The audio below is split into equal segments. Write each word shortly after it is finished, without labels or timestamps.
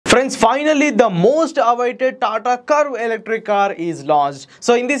Friends, finally the most awaited Tata Curvv electric car is launched.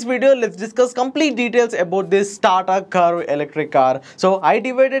 So in this video, let's discuss complete details about this Tata Curvv electric car. So I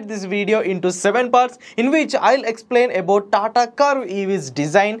divided this video into 7 parts in which I'll explain about Tata Curvv EV's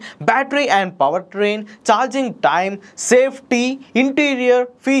design, battery and powertrain, charging time, safety, interior,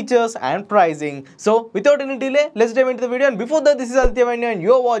 features and pricing. So without any delay, let's dive into the video. And before that, this is Aditya and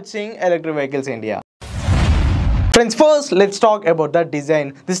you're watching Electric Vehicles India. Friends, first let's talk about the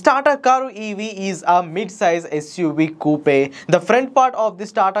design. This Tata Curvv EV is a mid-size SUV coupe. The front part of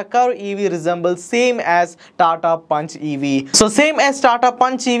this Tata Curvv EV resembles same as Tata Punch EV. So same as Tata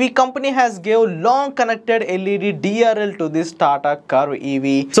Punch EV, company has gave long connected LED DRL to this Tata Curvv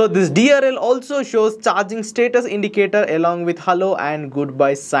EV. So this DRL also shows charging status indicator along with hello and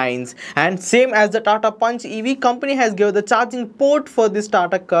goodbye signs. And same as the Tata Punch EV, company has given the charging port for this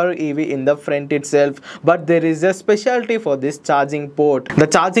Tata Curvv EV in the front itself. But there is a specialty for this charging port. The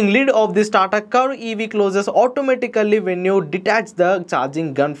charging lid of this Tata Curvv EV closes automatically when you detach the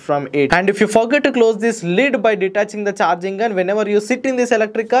charging gun from it. And if you forget to close this lid by detaching the charging gun, whenever you sit in this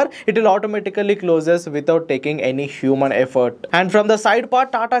electric car, it will automatically closes without taking any human effort. And from the side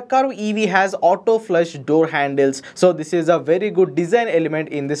part, Tata Curvv EV has auto flush door handles. So this is a very good design element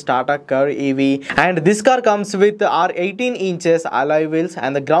in this Tata Curvv EV. And this car comes with our 18 inches alloy wheels,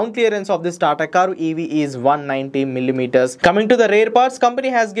 and the ground clearance of this Tata Curvv EV is 190 millimeters. Coming to the rear parts, company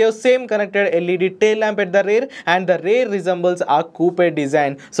has gave same connected LED tail lamp at the rear, and the rear resembles a coupe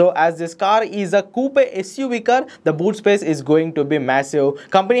design. So as this car is a coupe SUV car, the boot space is going to be massive.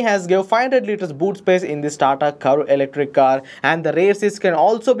 Company has gave 500 liters boot space in this Tata Curvv electric car, and the rear seats can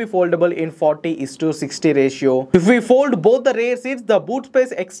also be foldable in 40:60 ratio. If we fold both the rear seats, the boot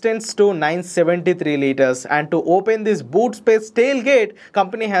space extends to 973 liters. And to open this boot space tailgate,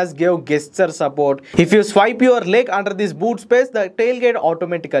 company has gave gesture support. If you swipe your leg under this boot space, the tailgate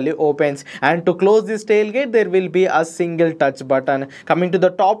automatically opens, and to close this tailgate there will be a single touch button. Coming to the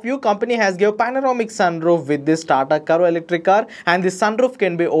top view, company has given panoramic sunroof with this Tata Curvv electric car, and this sunroof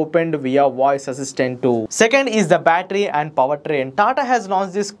can be opened via voice assistant too. Second is the battery and powertrain. Tata has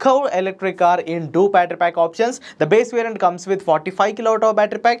launched this Curvv electric car in two battery pack options. The base variant comes with 45 kWh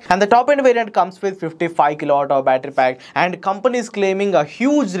battery pack, and the top end variant comes with 55 kWh battery pack, and company is claiming a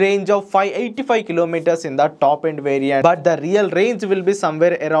huge range of 585 kilometers in the top end variant, but the real range will be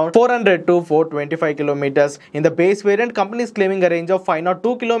somewhere around 400 to 425 kilometers. In the base variant, company is claiming a range of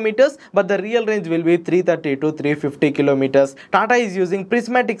 502 kilometers, but the real range will be 330 to 350 kilometers. Tata is using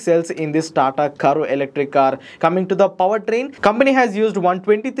prismatic cells in this Tata Curvv electric car. Coming to the powertrain, company has used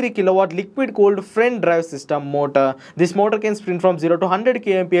 123 kilowatt liquid cooled front drive system motor. This motor can sprint from 0 to 100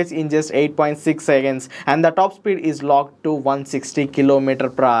 kmph in just 8.6 seconds, and the top speed is locked to 160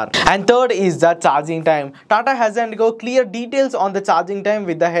 km per hour. And third is the charging time. Tata hasn't got clear details on the charging time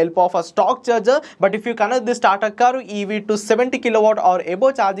with the help of a stock charger, but if you connect this Tata Curvv EV to 70 kilowatt or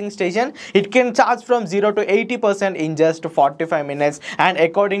above charging station, it can charge from 0 to 80% in just 45 minutes. And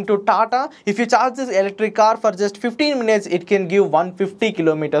according to Tata, if you charge this electric car for just 15 minutes, it can give 150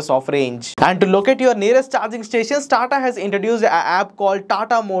 kilometers of range. And to locate your nearest charging stations, Tata has introduced an app called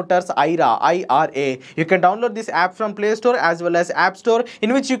Tata Motors IRA. You can download this app from Play Store as well as App Store,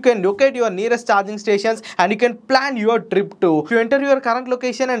 in which you can locate your nearest charging stations and you can plan your trip to. If you enter your current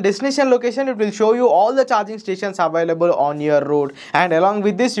location and destination location, it will show you all the charging stations available on your route. And along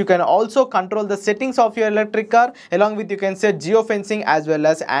with this, you can also control the settings of your electric car. Along with, you can set geofencing as well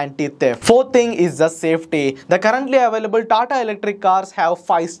as anti-theft. Fourth thing is the safety. The currently available Tata electric cars have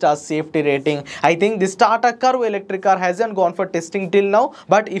 5-star safety rating. I think this Tata Curvv electric car hasn't gone for testing till now,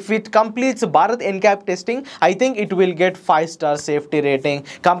 but if it completes Bharat NCAP testing, I think it will get 5-star safety rating.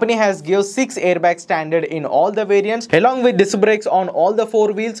 Company has given 6 airbags standard in all the variants, along with disc brakes on all the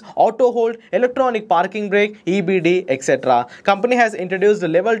 4 wheels, auto hold, electronic parking brake, EBD, etc. Company has introduced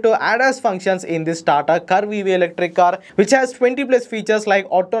level 2 ADAS functions in this Tata Curvv EV electric car, which has 20 plus features like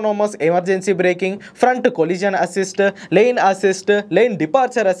autonomous emergency braking, front collision assist, lane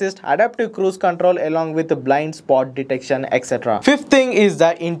departure assist, adaptive cruise control, along with blind spot detection, etc. Fifth thing is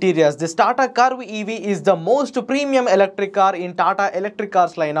the interiors. This Tata Curvv EV is the most premium electric car in Tata electric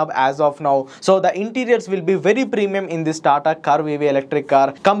cars lineup as of now. So the interiors will be very premium in this Tata Curvv EV electric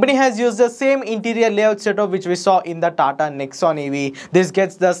car. Company has used the same interior layout setup which we saw in the Tata Nexon EV. This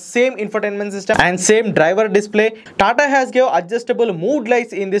gets the same infotainment system and same driver display. Tata has given adjustable mood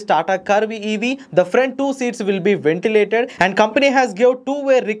lights in this Tata Curvv EV. The front 2 seats will be ventilated, and company has given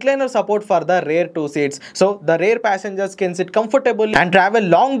two-way recliner support for the rear 2 seats. So the rear passengers can sit comfortably and travel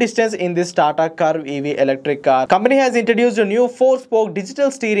long distance in this Tata Curvv EV electric car. Company has introduced a new 4-spoke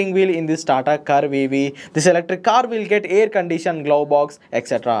digital steering wheel in this Tata Curvv EV. This electric car will get air conditioned glove box,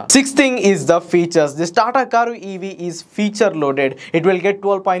 etc. Sixth thing is the features. This Tata Curvv EV is feature loaded. It will get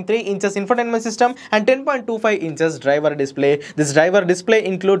 12.3 inches infotainment system and 10.25 inches driver display. This driver display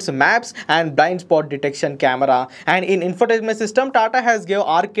includes maps and blind spot detection camera. And in infotainment system, Tata has given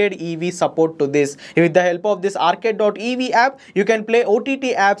arcade EV support to this. With the help of this arcade.ev app, you can play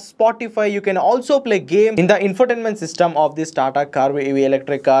OTT apps, Spotify. You can also play games in the infotainment system of this Tata Curvv EV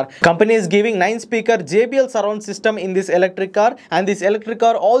electric car. Company is giving 9-speaker JBL surround system in this electric car, and this electric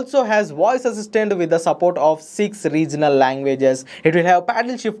car also has voice assistant with the support of 6 regional languages. It will have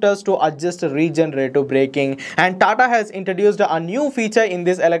paddle shifters to adjust regenerative braking, and Tata has introduced a new feature in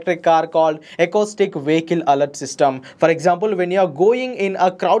this electric car called acoustic vehicle alert system. For example, when you are going in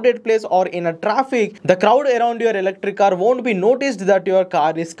a crowded place or in a traffic, the crowd around your electric car won't be noticed that your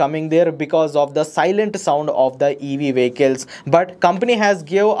car is coming there because of the silent sound of the EV vehicles. But company has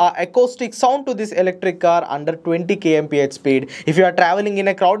give a acoustic sound to this electric car under 20 kmph speed. If you are traveling in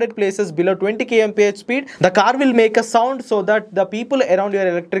a crowded places below 20 kmph speed, the car will make a sound so that the people around your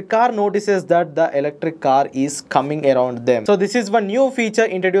electric car notices that the electric car is coming around them. So this is one new feature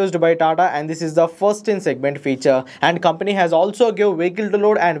introduced by Tata, and this is the first in segment feature. And company has also give vehicle to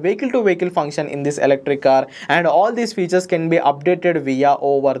load and vehicle to vehicle function in this electric car, and all these features can be updated via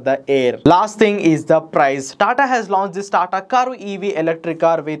over the air. Last thing is the price. Tata has launched this Tata Curvv EV electric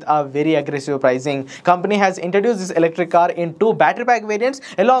car with a very aggressive pricing. Company has introduced this electric car in 2 battery pack variants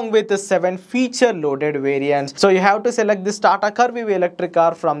along with the 7 feature loaded variants. So you have to select this Tata Curvv EV electric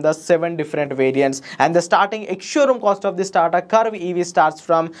car from the 7 different variants, and the starting ex-showroom cost of this Tata Curvv EV starts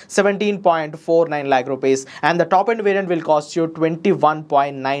from 17.49 lakh rupees, and the top end variant will cost you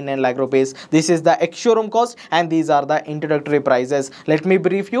 21.99 lakh rupees. This is the ex-showroom cost, and these are the introductory prices. Let me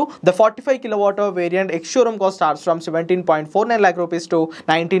brief you. The 45 kilowatt hour variant ex-showroom cost starts from 17.49 lakh rupees to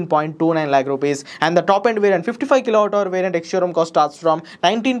 19.29 lakh rupees, and the top end variant 55 kilowatt hour variant ex-showroom cost starts from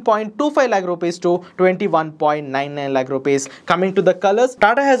 19.25 lakh rupees to 21.99 lakh rupees. Coming to the colors,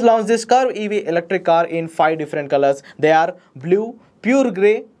 Tata has launched this Curvv EV electric car in 5 different colors. They are blue, pure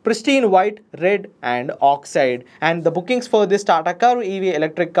grey, pristine white, red and oxide. And the bookings for this Tata Curvv EV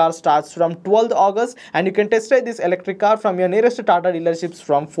electric car starts from 12th August, and you can test drive this electric car from your nearest Tata dealerships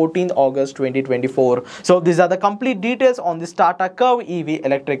from 14th August 2024. So these are the complete details on this Tata Curvv EV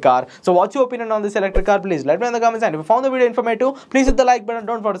electric car. So what's your opinion on this electric car? Please let me know in the comments, and if you found the video informative, please hit the like button.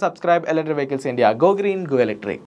 Don't forget to subscribe. Electric Vehicles India. Go green, go electric.